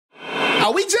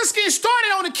y'all. We just getting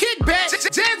started on the kickback.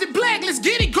 Jazzy Black, let's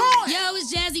get it going. Yo,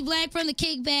 it's Jazzy Black from the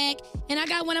Kickback, and I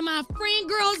got one of my friend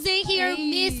girls in here,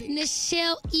 Miss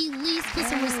Nychelle Elise. Put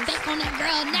some respect on that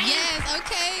girl name. Yes,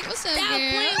 okay. What's up, Stop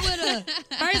girl? playing with her.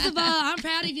 First of all, I'm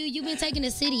proud of you. You've been taking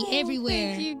the city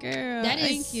everywhere. Thank you, girl. That is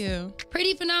Thank you.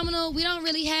 pretty phenomenal. We don't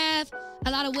really have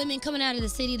a lot of women coming out of the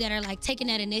city that are like taking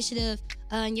that initiative,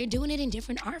 and you're doing it in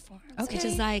different art forms, which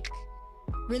is like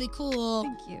really cool.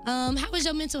 Thank you. How is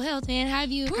your mental health, man? How are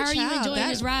you enjoying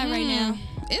this ride right now?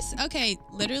 It's okay.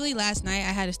 Literally last night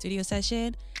I had a studio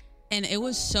session and it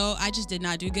was I just did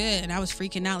not do good and I was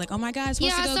freaking out like, oh my God, it's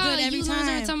supposed to go good every time. Yeah, I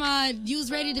saw you talking about you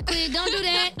was ready to quit. Don't do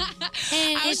that.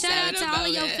 And shout out to all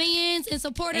of your fans and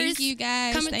supporters. Thank you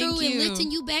guys. Coming through and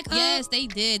lifting you back up. Yes, they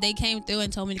did. They came through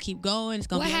and told me to keep going. It's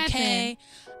going to be okay.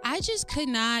 I just could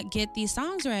not get these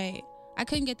songs right. I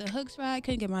couldn't get the hooks right.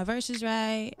 Couldn't get my verses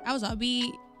right. I was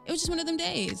offbeat. It was just one of them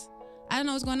days. I don't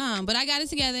know what's going on, but I got it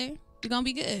together. We're going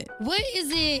to be good. What is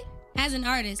it as an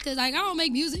artist? Because, like, I don't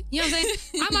make music. You know what I'm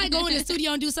saying? I might go in the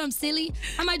studio and do something silly.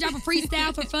 I might drop a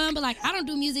freestyle for fun, but, like, I don't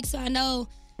do music, so I know,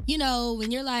 you know,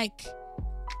 when you're, like,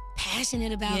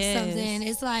 passionate about something,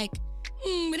 it's like,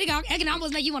 it can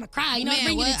almost make you want to cry. You know,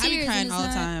 bring you to tears. I be crying all the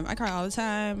time. I cry all the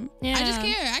time. Yeah. I just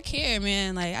care. I care,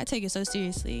 man. Like, I take it so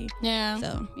seriously. Yeah.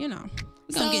 So, you know,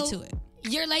 we're going to get to it.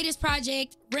 Your latest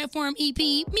project, Red Form EP,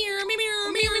 okay,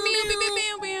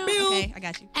 I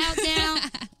got you. Out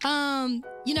now.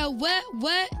 You know,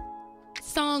 what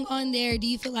song on there do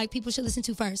you feel like people should listen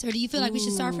to first? Or do you feel like we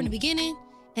should start from the beginning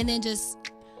and then just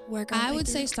work on it? I would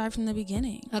say start from the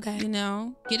beginning. Okay. You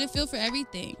know, get a feel for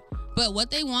everything. But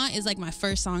what they want is like my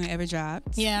first song I ever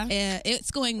dropped. Yeah. It's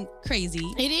going crazy.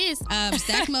 It is.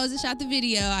 Stack Moses shot the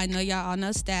video. I know y'all all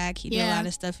know Stack. He did a lot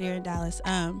of stuff here in Dallas.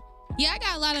 Yeah, I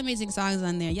got a lot of amazing songs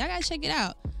on there. Y'all gotta check it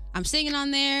out. I'm singing on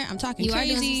there. I'm talking crazy.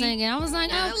 You are doing some singing. I was like,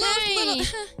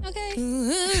 okay.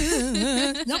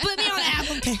 Don't put me on the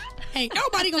album. Okay. Hey,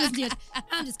 nobody gonna listen to it.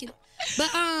 I'm just kidding. But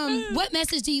what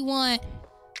message do you want,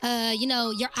 you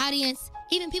know, your audience,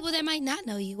 even people that might not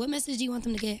know you, what message do you want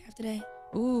them to get after that?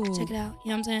 Ooh. Check it out.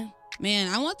 You know what I'm saying?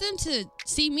 Man, I want them to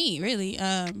see me, really.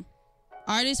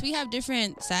 Artists, we have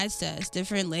different sides to us,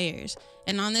 different layers.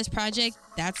 And on this project,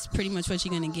 that's pretty much what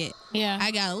you're going to get. Yeah.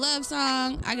 I got a love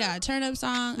song. I got a turn-up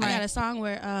song. Right. I got a song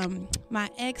where my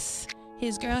ex,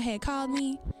 his girl had called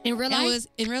me. In real life? It was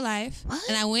in real life. What?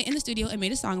 And I went in the studio and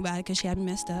made a song about it because she had me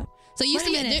messed up. So you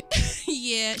see it.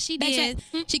 Yeah, she did.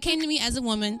 She came to me as a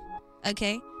woman.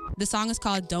 Okay. The song is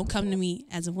called Don't Come to Me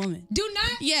as a Woman. Do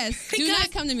not? Yes. Do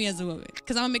not come to me as a woman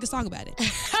because I'm going to make a song about it.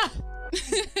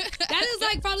 That is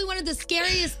like probably one of the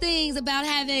scariest things about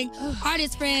having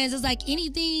artist friends. Is like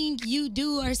anything you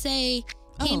do or say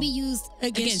can be used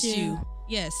against you.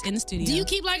 Yes, in the studio. Do you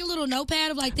keep like a little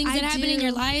notepad of like things that happen in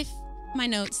your life? My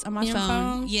notes on my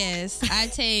phone. Yes, I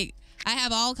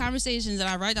have all conversations that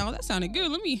I write down. Oh, that sounded good.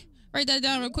 Let me write that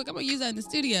down real quick. I'm gonna use that in the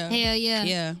studio. Hell yeah.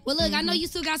 Yeah. Well, look, I know you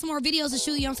still got some more videos to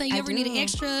shoot. You know what I'm saying? You ever need an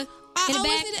extra in the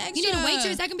back? Need an extra. You need a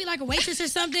waitress. That can be like a waitress or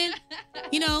something.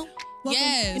 You know. Welcome.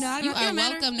 Yes, you know, you are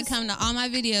welcome to come to all my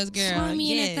videos, girl. Slime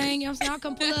me in that thing, you know what I'm saying? I'll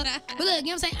come pull up. But look, you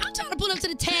know what I'm saying? I'm trying to pull up to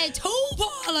the tattoo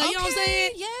parlor, you know what I'm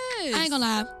saying? Yes. I ain't gonna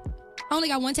lie. I only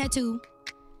got one tattoo.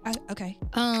 Okay.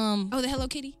 Oh, the Hello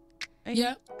Kitty? Right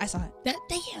yeah. I saw it. Damn.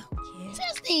 Yeah.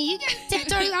 Seriously, you got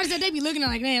tattoo artists that they be looking at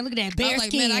like, man, look at that bare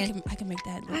skin. Man, I can make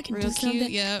that look real cute. Something.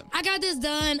 Yeah. I got this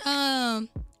done,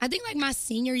 I think like my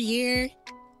senior year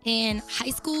in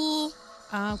high school.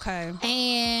 Okay.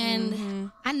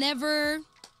 And I never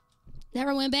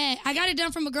went back. I got it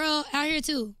done from a girl out here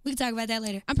too. We can talk about that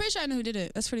later. I'm pretty sure I know who did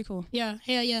it. That's pretty cool. Yeah,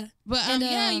 hell yeah. But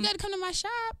yeah, you gotta come to my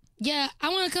shop. Yeah, I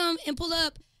want to come and pull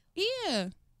up. Yeah.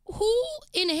 Who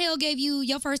in the hell gave you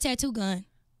your first tattoo gun?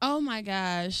 Oh my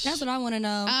gosh. That's what I want to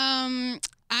know.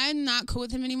 I'm not cool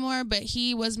with him anymore, but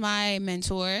he was my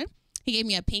mentor. He gave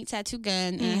me a pink tattoo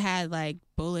gun and it had like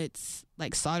bullets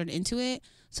like soldered into it.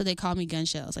 So they called me Gun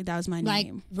Shells. Like, that was my name. Like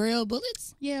real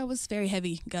bullets? Yeah, it was very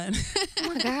heavy gun. Oh,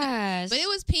 my gosh. But it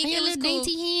was pink. And it was cool.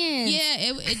 dainty hands.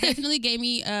 Yeah, it definitely gave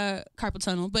me carpal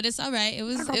tunnel. But it's all right. It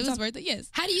was worth it, yes.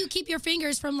 How do you keep your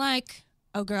fingers from, like...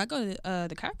 Oh, girl, I go to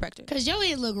the chiropractor. Because your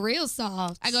head look real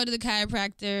soft. I go to the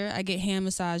chiropractor. I get hand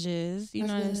massages. You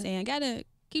know what I'm saying? I got to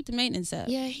keep the maintenance up.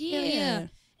 Yeah.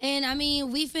 And, I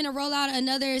mean, we finna roll out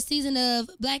another season of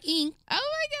Black Ink. Oh,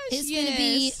 my gosh, It's finna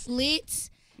be lit.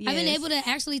 Yes. I've been able to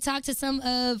actually talk to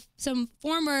some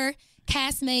former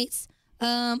castmates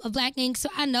of Black Ink, so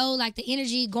I know like the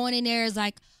energy going in there is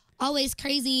like always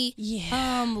crazy.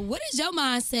 Yeah. What is your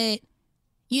mindset?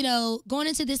 You know, going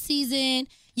into this season,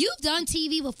 you've done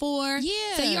TV before,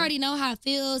 yeah. So you already know how it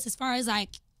feels as far as like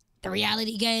the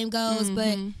reality game goes.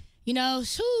 But You know,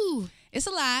 shoo. It's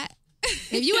a lot.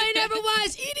 If you ain't never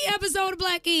watched any episode of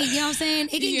Black Ink, you know what I'm saying?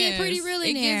 It can get pretty real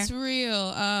in there. It gets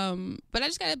real. But I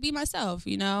just gotta be myself,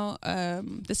 you know?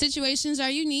 The situations are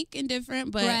unique and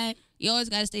different, but you always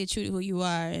gotta stay true to who you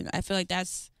are. And I feel like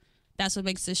that's what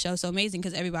makes this show so amazing,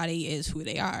 because everybody is who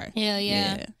they are. Hell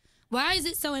yeah. Why is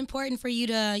it so important for you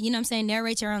to, you know what I'm saying,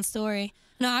 narrate your own story?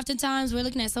 You know, oftentimes we're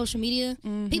looking at social media.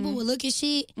 People will look at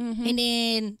shit and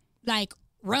then, like,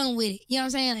 run with it. You know what I'm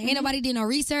saying? Like, ain't nobody did no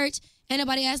research. Ain't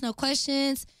nobody asked no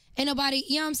questions. Ain't nobody,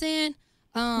 you know what I'm saying?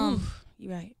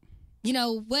 You're right. You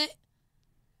know,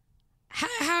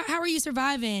 how are you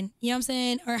surviving? You know what I'm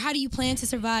saying? Or how do you plan to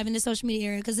survive in the social media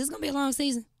era? Because it's going to be a long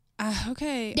season.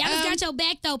 Okay. Dallas got your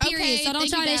back, though, period. Okay, so don't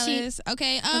try that shit.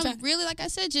 Okay. Really, like I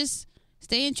said, just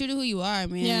staying true to who you are,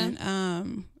 man. Yeah.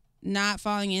 Not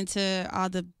falling into all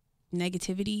the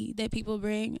negativity that people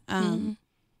bring.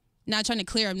 Not trying to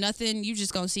clear up nothing. You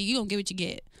just gonna get what you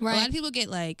get. Right. A lot of people get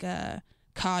like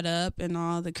caught up in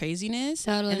all the craziness,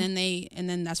 totally. and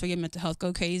then that's where your mental health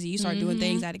go crazy. You start doing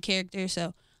things out of character.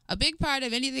 So a big part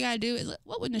of anything I do is,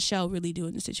 what would Nychelle really do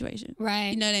in this situation? Right.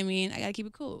 You know what I mean? I gotta keep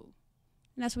it cool,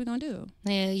 and that's what we're gonna do.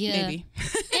 Yeah. Maybe.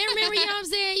 And remember, you know what I'm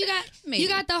saying? You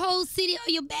got the whole city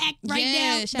on your back right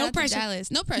now. Shout out pressure. To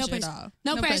Dallas. No pressure at all.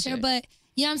 No pressure, but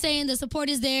you know what I'm saying? The support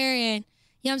is there, and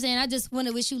you know what I'm saying? I just want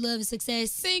to wish you love and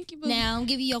success. Thank you, boo. Now, I'm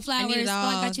giving you your flowers. I need it all.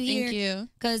 I got you here. Thank you.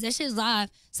 Because that shit's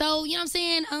live. So, you know what I'm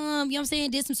saying? You know what I'm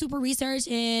saying? Did some super research,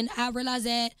 and I realized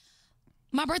that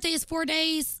my birthday is 4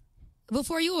 days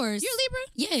before yours. You're a Libra?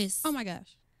 Yes. Oh, my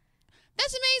gosh.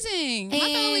 That's amazing. And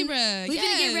my fellow Libra. We're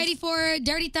going to get ready for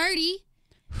Dirty 30.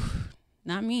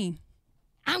 Not me.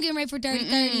 I'm getting ready for Dirty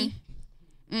 30.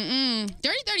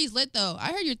 Dirty 30 is lit, though.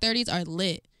 I heard your 30s are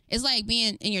lit. It's like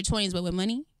being in your 20s, but with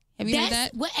money. Have you heard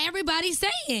that? That's what everybody's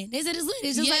saying. They said it's lit.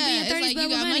 It's just like being 30s, it's like but you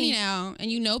with got money now,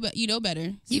 and you know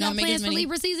better. You got plans for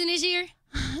Libra season this year?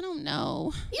 I don't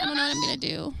know. I don't know what I'm going to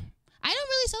do. I don't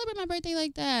really celebrate my birthday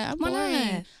like that. I'm boring.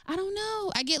 Not? I don't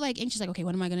know. I get like anxious, like, okay,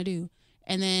 what am I going to do?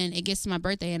 And then it gets to my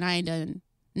birthday, and I ain't done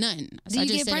nothing. So Do I you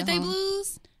just get birthday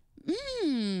blues? A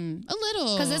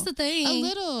little. Because that's the thing. A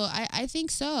little. I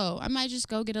think so. I might just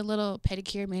go get a little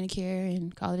pedicure, manicure,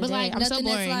 and call it a day. Like, I'm so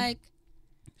boring. Like,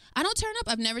 I don't turn up.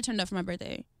 I've never turned up for my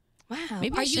birthday. Wow.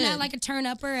 Maybe Are I you should. not like a turn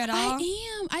upper at all?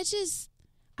 I am. I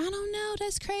don't know.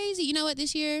 That's crazy. You know what?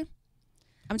 This year,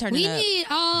 I'm turning up. We need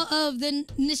all of the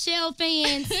Nychelle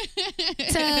fans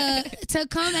to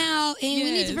come out, and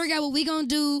we need to figure out what we going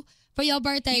to do for your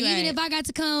birthday. You're Even right. if I got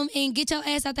to come and get your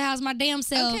ass out the house my damn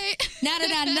self. Okay. Now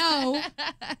that I know,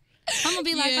 I'm going to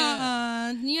be like,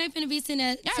 you ain't finna be sitting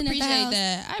at the house.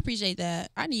 I appreciate that.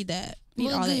 I need that.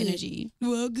 Need all the energy.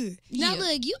 Well, good. Now,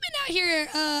 look, you've been out here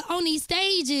on these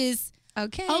stages.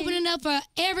 Okay. Opening up for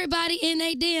everybody and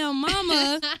they damn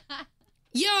mama.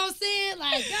 You know what I'm saying?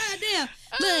 Like, goddamn.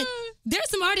 Look, there's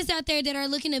some artists out there that are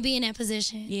looking to be in that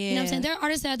position. Yeah. You know what I'm saying? There are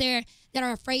artists out there that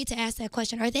are afraid to ask that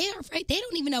question, or they are afraid. They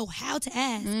don't even know how to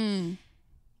ask.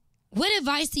 What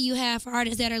advice do you have for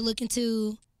artists that are looking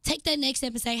to take that next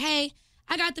step and say, hey,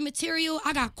 I got the material,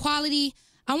 I got quality.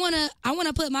 I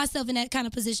wanna put myself in that kind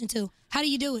of position too. How do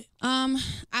you do it?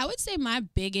 I would say my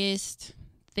biggest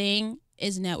thing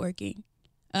is networking.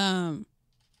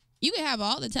 You can have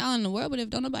all the talent in the world, but if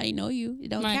don't nobody know you, it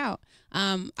don't count.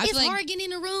 It's hard getting in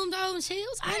the room though, and shit.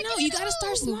 I know. You gotta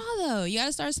start small though. You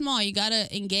gotta start small. You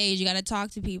gotta engage. You gotta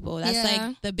talk to people. That's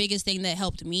like the biggest thing that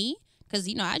helped me, because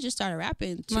I just started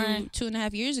rapping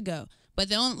 2.5 years ago.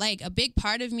 But a big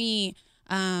part of me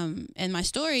and my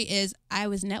story is I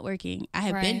was networking. I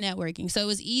have been networking, so it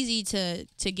was easy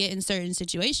to get in certain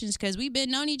situations because we've been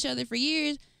knowing each other for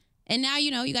years. And now,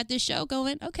 you got this show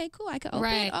going, okay, cool, I can open. Oh,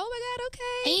 my God,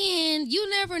 okay. And you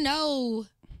never know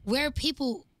where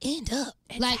people end up.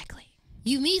 Exactly. Like,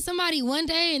 you meet somebody one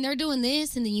day and they're doing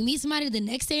this, and then you meet somebody the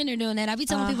next day and they're doing that. I be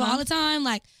telling people all the time,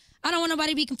 like, I don't want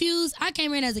nobody to be confused. I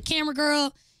came in as a camera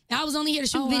girl, and I was only here to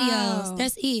shoot videos.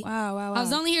 That's it. Wow. I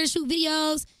was only here to shoot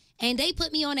videos, and they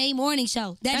put me on a morning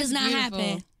show. That does not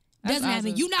happen. Doesn't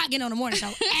happen. You're not getting on a morning show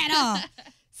at all.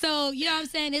 So, you know what I'm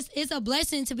saying? It's a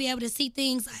blessing to be able to see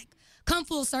things like come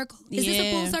full circle. Is this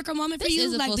a full circle moment for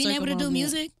you? Like being able to do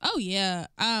music? Oh, yeah.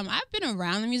 I've been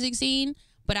around the music scene,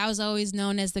 but I was always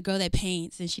known as the girl that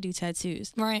paints and she do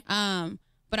tattoos. Right.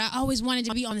 But I always wanted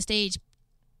to be on the stage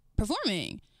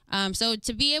performing. So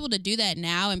to be able to do that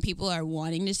now and people are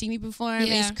wanting to see me perform,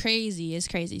 it's crazy. It's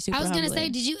crazy. Super I was going to humbling. say,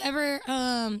 did you ever,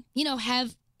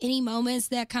 have any moments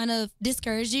that kind of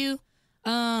discouraged you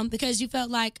because you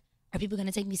felt like, are people going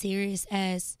to take me serious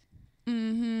as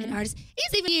an artist?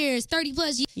 It's even years, 30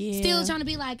 plus years, still trying to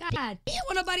be like, God, damn,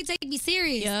 won't nobody take me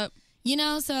serious.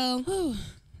 Yep. So.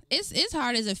 it's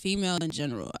hard as a female in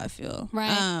general, I feel.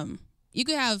 Right. You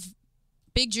could have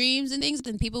big dreams and things,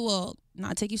 and people will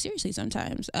not take you seriously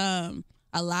sometimes.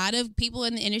 A lot of people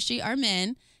in the industry are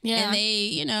men, and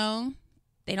they,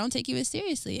 they don't take you as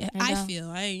seriously. I feel.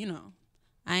 I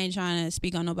ain't trying to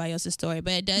speak on nobody else's story,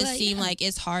 but it does seem like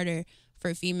it's harder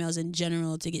for females in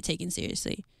general to get taken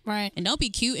seriously. Right. And don't be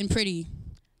cute and pretty.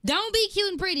 Don't be cute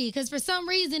and pretty, because for some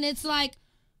reason it's like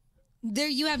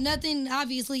you have nothing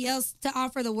obviously else to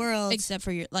offer the world except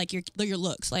for your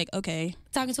looks. Like, okay,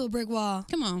 talking to a brick wall.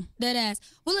 Come on, dead ass.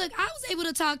 Well, look, I was able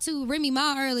to talk to Remy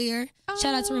Ma earlier.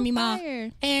 Shout out to Remy Ma.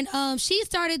 And she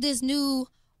started this new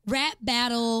rap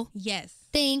battle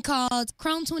thing called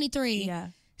Chrome 23. Yeah.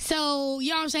 So, you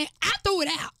know what I'm saying? I threw it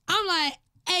out. I'm like,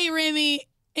 hey, Remy,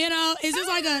 is this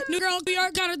like a New Girl, New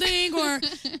York kind of thing? Or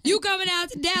you coming out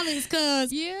to Dallas?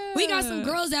 Because we got some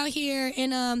girls out here.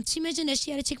 And she mentioned that she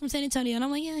had a chick from San Antonio. And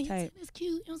I'm like, yeah, that's cute.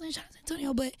 You know what I'm saying? Shout out to San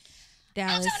Antonio. But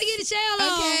Dallas. I'm trying to get Nychelle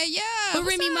on. Okay, yeah. With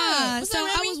Remy Ma. So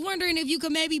I was wondering if you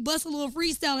could maybe bust a little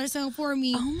freestyle or something for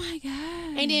me. Oh, my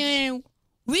God. And then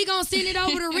we going to send it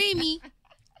over to Remy.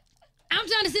 I'm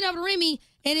trying to send it over to Remy.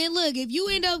 And then look, if you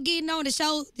end up getting on the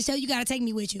show you gotta take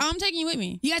me with you. I'm taking you with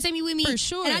me. You gotta take me with me for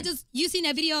sure. And you seen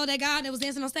that video of that guy that was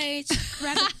dancing on stage? I just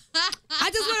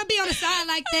want to be on the side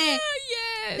like that.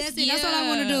 Yes, that's it. That's all I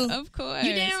want to do. Of course.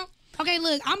 You down? Okay,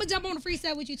 look, I'm gonna jump on the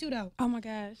freestyle with you too, though. Oh my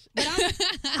gosh. But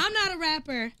I'm not a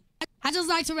rapper. I just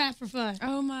like to rap for fun.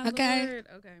 Oh my Lord. Okay.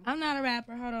 I'm not a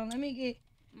rapper. Hold on, let me get.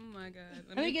 Oh my God.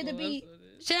 Let me get the beat.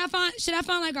 Should I find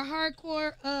like a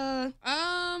hardcore?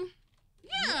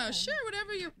 Yeah, sure.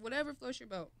 Whatever floats your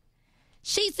boat.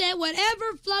 She said,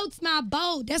 "Whatever floats my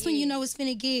boat." That's when you know it's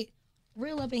finna get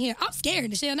real up in here. I'm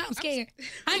scared, Nychelle. Now I'm scared.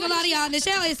 I ain't gonna lie to y'all.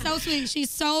 Nychelle is so sweet. She's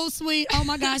so sweet. Oh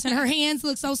my gosh, and her hands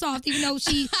look so soft, even though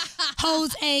she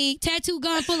holds a tattoo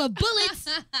gun full of bullets.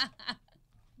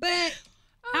 But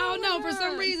I don't know. For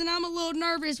some reason, I'm a little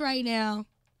nervous right now.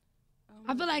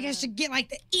 I feel like I should get like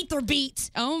the ether beat.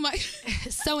 Oh my.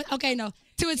 Okay, no,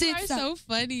 too intense. You are so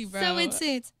funny, bro. So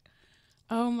intense.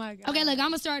 Oh my God. Okay, look, I'm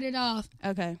gonna start it off.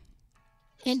 Okay.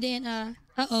 And then,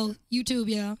 YouTube,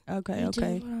 y'all. Okay, YouTube,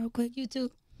 okay. Hold on real quick,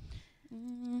 YouTube.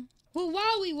 Well,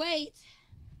 while we wait,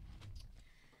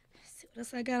 let's see what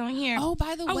else I got on here. Oh,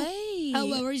 by the way. Oh,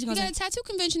 well, where are you going to got a tattoo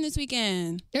convention this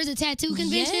weekend. There's a tattoo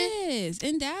convention? Yes,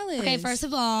 in Dallas. Okay, first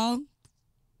of all,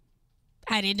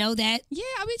 I didn't know that. Yeah,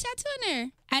 I'll be tattooing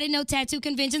there. I didn't know tattoo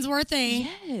conventions were a thing.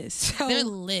 Yes. So, they're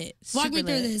lit. Walk me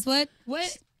through this. What?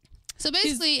 So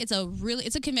basically, it's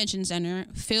a convention center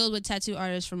filled with tattoo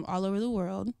artists from all over the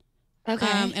world.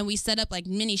 Okay. And we set up like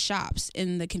mini shops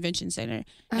in the convention center,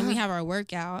 and we have our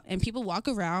workout, and people walk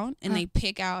around and they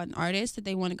pick out an artist that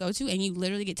they want to go to, and you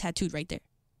literally get tattooed right there,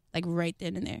 like right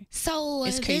then and there. So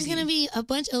there's gonna be a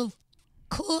bunch of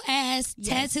cool ass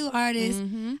tattoo artists.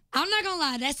 Mm-hmm. I'm not gonna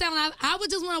lie, that sound like I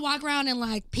would just want to walk around and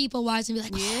like people watch and be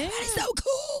like, "Wow, that is so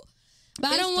cool,"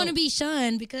 but I don't want to be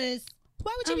shunned because.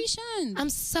 Why would you be shunned?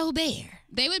 I'm so bare.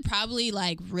 They would probably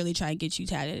like really try and get you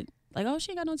tatted. Like, oh,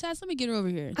 she ain't got no tats. Let me get her over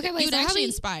here. Okay, wait. You would actually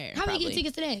inspire. How do you get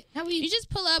tickets to that? You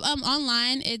just pull up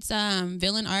online. It's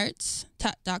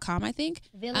villainarts.com, I think.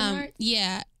 Villain Arts?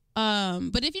 Yeah.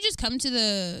 But if you just come to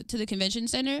the convention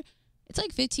center, it's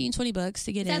like $15-$20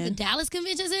 to get in. Is that the Dallas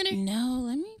Convention Center? No,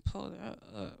 let me pull that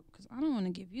up because I don't want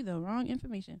to give you the wrong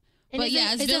information. And but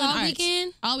yeah, it's Villain all Arts.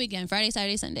 Weekend? All weekend, Friday,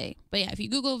 Saturday, Sunday. But yeah, if you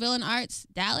Google Villain Arts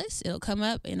Dallas, it'll come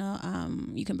up. You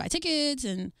can buy tickets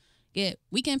and get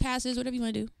weekend passes, whatever you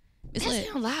want to do. It's lit.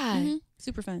 Don't lie. Mm-hmm.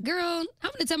 Super fun. Girl,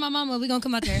 I'm gonna tell my mama we're gonna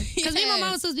come out there because me and my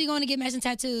mama supposed to be going to get matching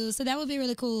tattoos, so that would be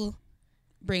really cool.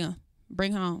 Bring them.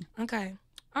 Bring home. Okay.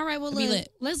 All right. Well, look,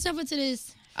 let's jump into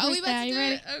this. Oh, we about to do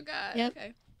ready? it. Oh God. Yep.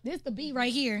 Okay. This is the beat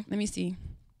right here. Let me see.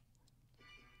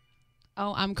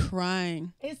 Oh, I'm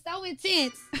crying. It's so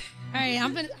intense. All right,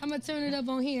 I'm gonna turn it up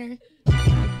on here.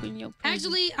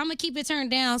 Actually, I'm gonna keep it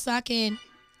turned down so I can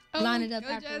line it up. All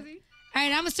right,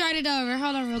 I'm gonna start it over.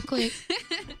 Hold on, real quick.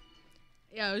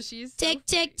 Yo, she's check.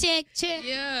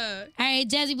 Yeah. All right,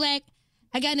 Jazzy Black.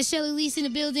 I got Nychelle, Elise in the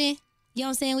building. You know what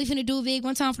I'm saying? We finna do it big.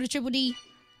 One time for the Triple D.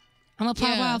 I'm gonna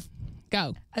pop off.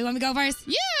 Go. Oh, you want me to go first?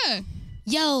 Yeah.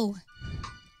 Yo.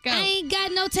 Go. I ain't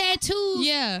got no tattoos.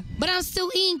 Yeah. But I'm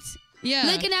still inked. Yeah.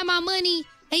 Looking at my money,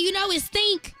 and you know it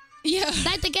stink. Yeah.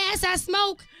 Like the gas I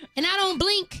smoke, and I don't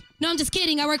blink. No, I'm just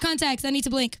kidding. I wear contacts. I need to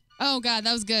blink. Oh, God,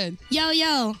 that was good. Yo.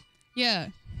 Yeah.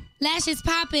 Lashes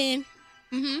popping.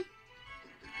 Mm-hmm.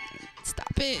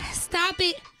 Stop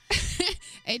it.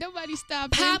 Ain't nobody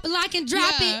stopping. Pop, lock, and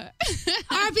drop it.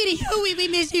 RP to Huey. We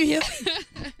miss you, Huey.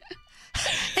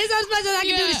 It's so special I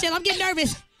can do this shit. I'm getting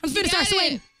nervous. I'm finna start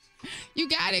sweating. You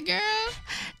got it, girl.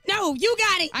 No, you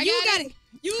got it. You got it.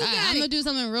 You got I'm gonna do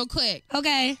something real quick.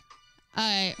 Okay. All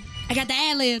right. I got the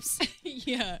ad-libs.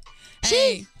 Yeah.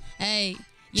 She. Hey.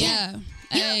 Yeah.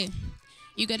 Hey.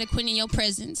 You got a queen in your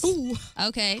presence. Ooh.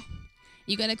 Okay.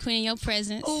 You got a queen in your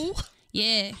presence. Ooh.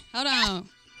 Yeah. Hold on.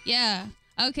 Yeah.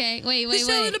 Okay. Wait.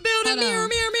 Nychelle in the building. Mirror.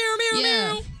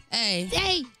 Yeah. Hey.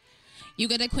 Hey. You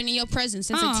got a queen in your presence.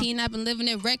 Since a teen, I've been living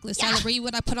it reckless. Yeah. I'll read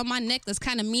what I put on my necklace.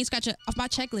 Kind of mean scratcher off my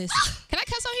checklist. Can I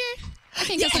cuss on here? I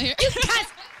can't cuss on here. You cuss.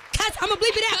 I'm going to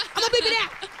bleep it out.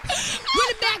 Run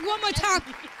it back one more time.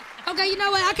 Okay, you know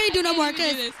what? I can't do no more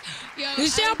because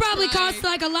Nychelle probably costs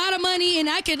like a lot of money and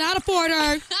I cannot afford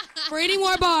her for any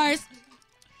more bars.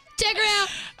 Check her out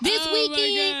this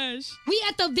weekend. We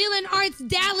at the Villain Arts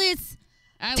Dallas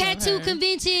Tattoo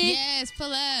Convention. Yes,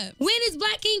 pull up. When is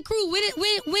Black Ink Crew? When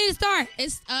it start?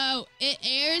 It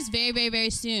airs very, very, very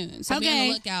soon. So be on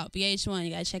the lookout. BH1,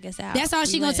 you gotta check us out. That's all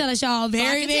she gonna tell us, y'all.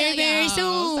 Very, very, very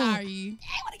soon. Sorry. Ain't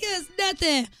wanna give us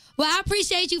nothing. Well, I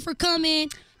appreciate you for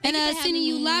coming and sending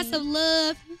you lots of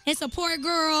love and support,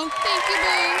 girl. Thank you,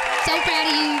 boo. So proud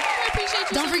of you. I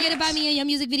appreciate you. Don't forget about me in your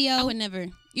music video. I would never.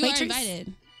 You are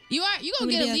invited. You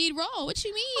gonna get a lead role. What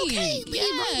you mean? Okay,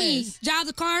 yes. Drive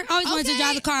the car. I always wanted to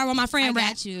drive the car while my friend I rap.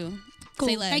 got you. Cool.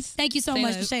 Say less. Thank you so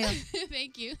much, Nychelle.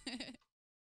 Thank you.